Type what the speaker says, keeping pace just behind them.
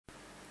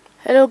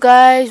Hello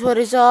guys, what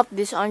is up?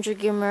 This is Andre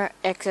Gamer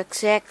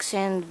XXX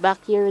and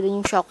back here with a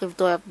new Shockwave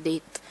toy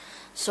update.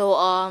 So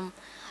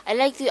I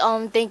like to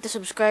thank the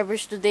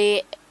subscribers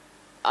today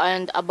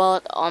and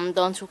about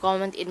the ones who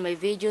comment in my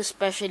videos,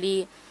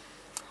 especially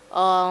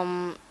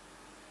um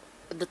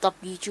the top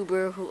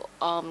YouTuber who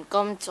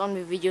comments on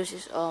my videos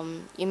is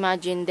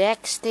Imagine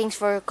Dex. Thanks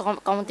for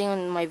commenting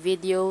on my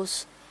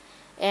videos.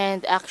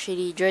 And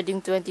actually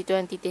Dreading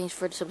 2020, thanks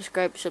for the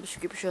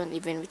subscription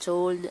even if it's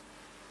old.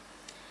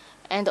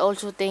 And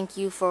also thank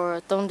you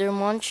for Thunder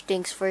Munch.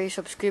 Thanks for your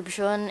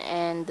subscription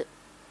and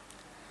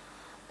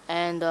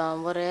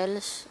what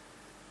else?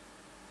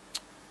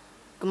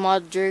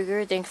 Mod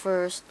Jurger, thanks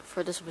for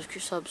the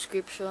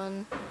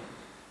subscription.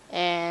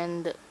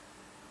 And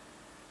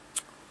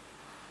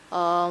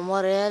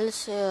what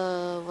else?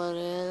 What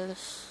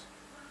else?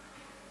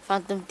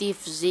 Phantom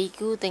Thief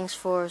Zeku, thanks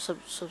for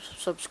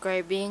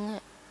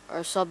subscribing or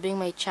subbing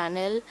my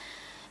channel.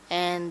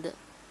 And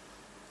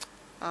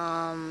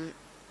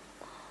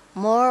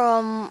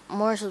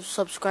more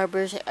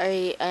subscribers.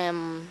 I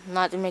am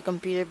not in my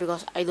computer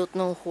because I don't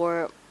know who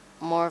are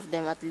more of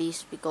them, at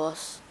least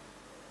because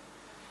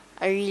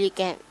I really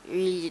can't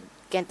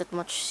that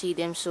much see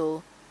them.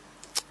 So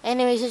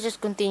anyways, let's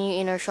just continue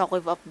in our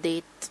Shockwave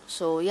update.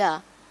 So yeah,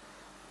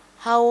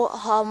 how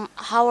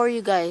are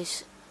you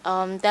guys?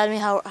 Tell me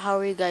how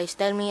are you guys?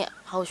 Tell me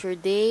how's your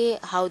day?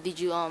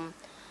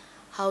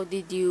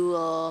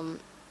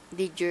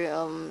 Did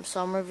your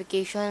summer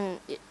vacation?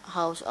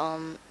 How's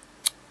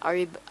are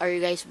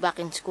you guys back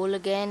in school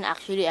again?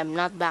 Actually, I'm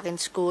not back in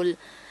school.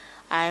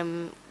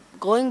 I'm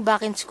going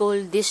back in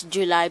school this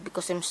July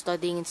because I'm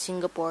studying in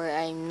Singapore.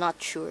 I'm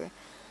not sure.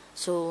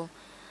 So,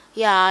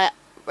 yeah,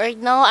 right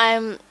now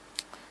I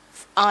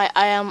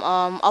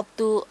am up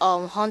to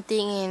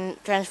hunting in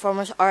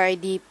Transformers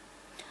RID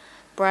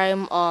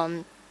Prime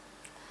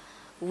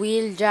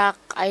Wheeljack.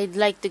 I'd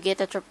like to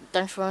get a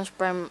Transformers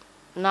Prime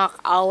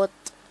Knockout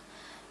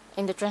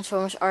in the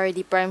Transformers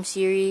RD Prime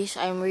series.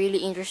 I'm really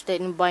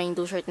interested in buying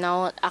those right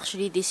now.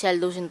 Actually, they sell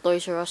those in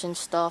Toys R Us and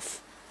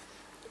stuff.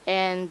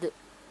 And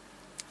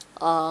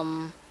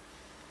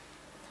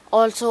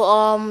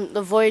also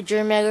the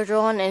Voyager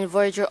Megatron and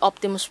Voyager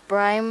Optimus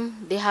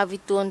Prime, they have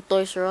it too on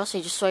Toys R Us.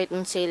 I just saw it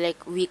on sale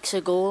like weeks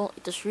ago.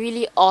 It was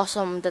really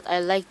awesome that I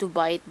like to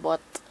buy it,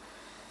 but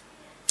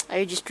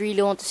I just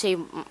really want to save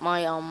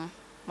my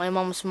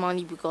mom's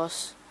money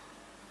because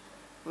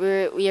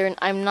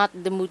I'm not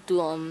in the mood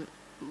to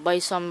buy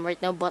some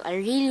right now, but I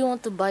really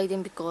want to buy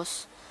them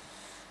because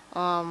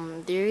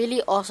they're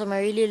really awesome. I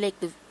really like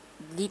the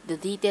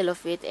detail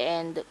of it,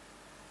 and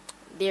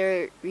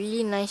they're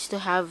really nice to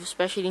have,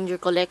 especially in your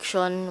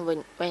collection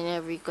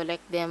whenever you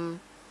collect them.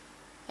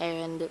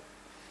 And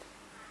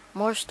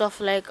more stuff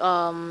like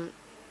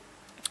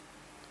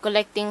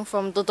collecting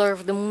from the Dark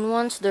of the Moon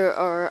ones. There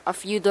are a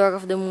few Dark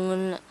of the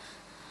Moon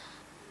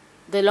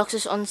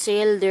deluxes on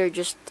sale. They're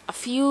just a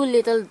few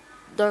little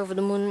Dark of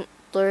the Moon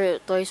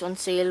toys on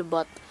sale,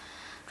 but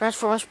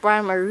Transformers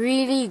Prime are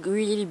really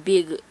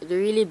big. They're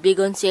really big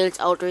on sales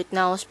out right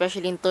now,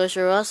 especially in Toys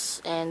R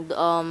Us, and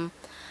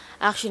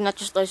actually not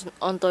just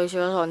on Toys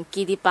R Us, on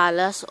Kiddie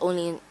Palace,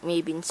 only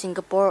maybe in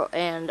Singapore,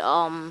 and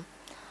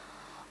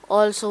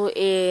also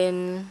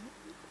in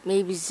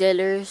maybe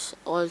Zellers,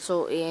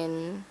 also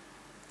in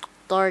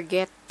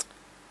Target.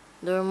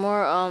 There are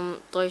more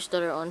toys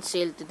that are on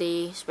sale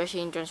today,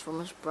 especially in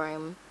Transformers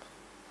Prime,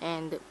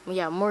 and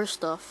yeah, more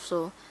stuff.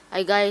 So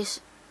hi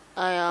guys,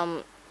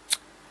 I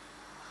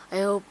I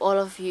hope all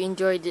of you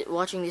enjoyed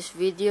watching this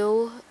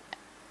video,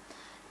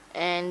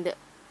 and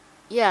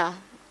yeah,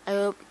 I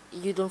hope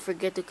you don't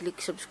forget to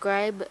click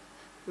subscribe,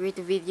 rate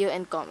the video,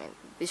 and comment.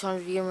 This one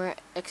is Gamer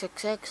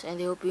XXX,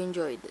 and I hope you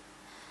enjoyed.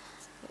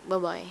 Bye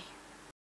bye.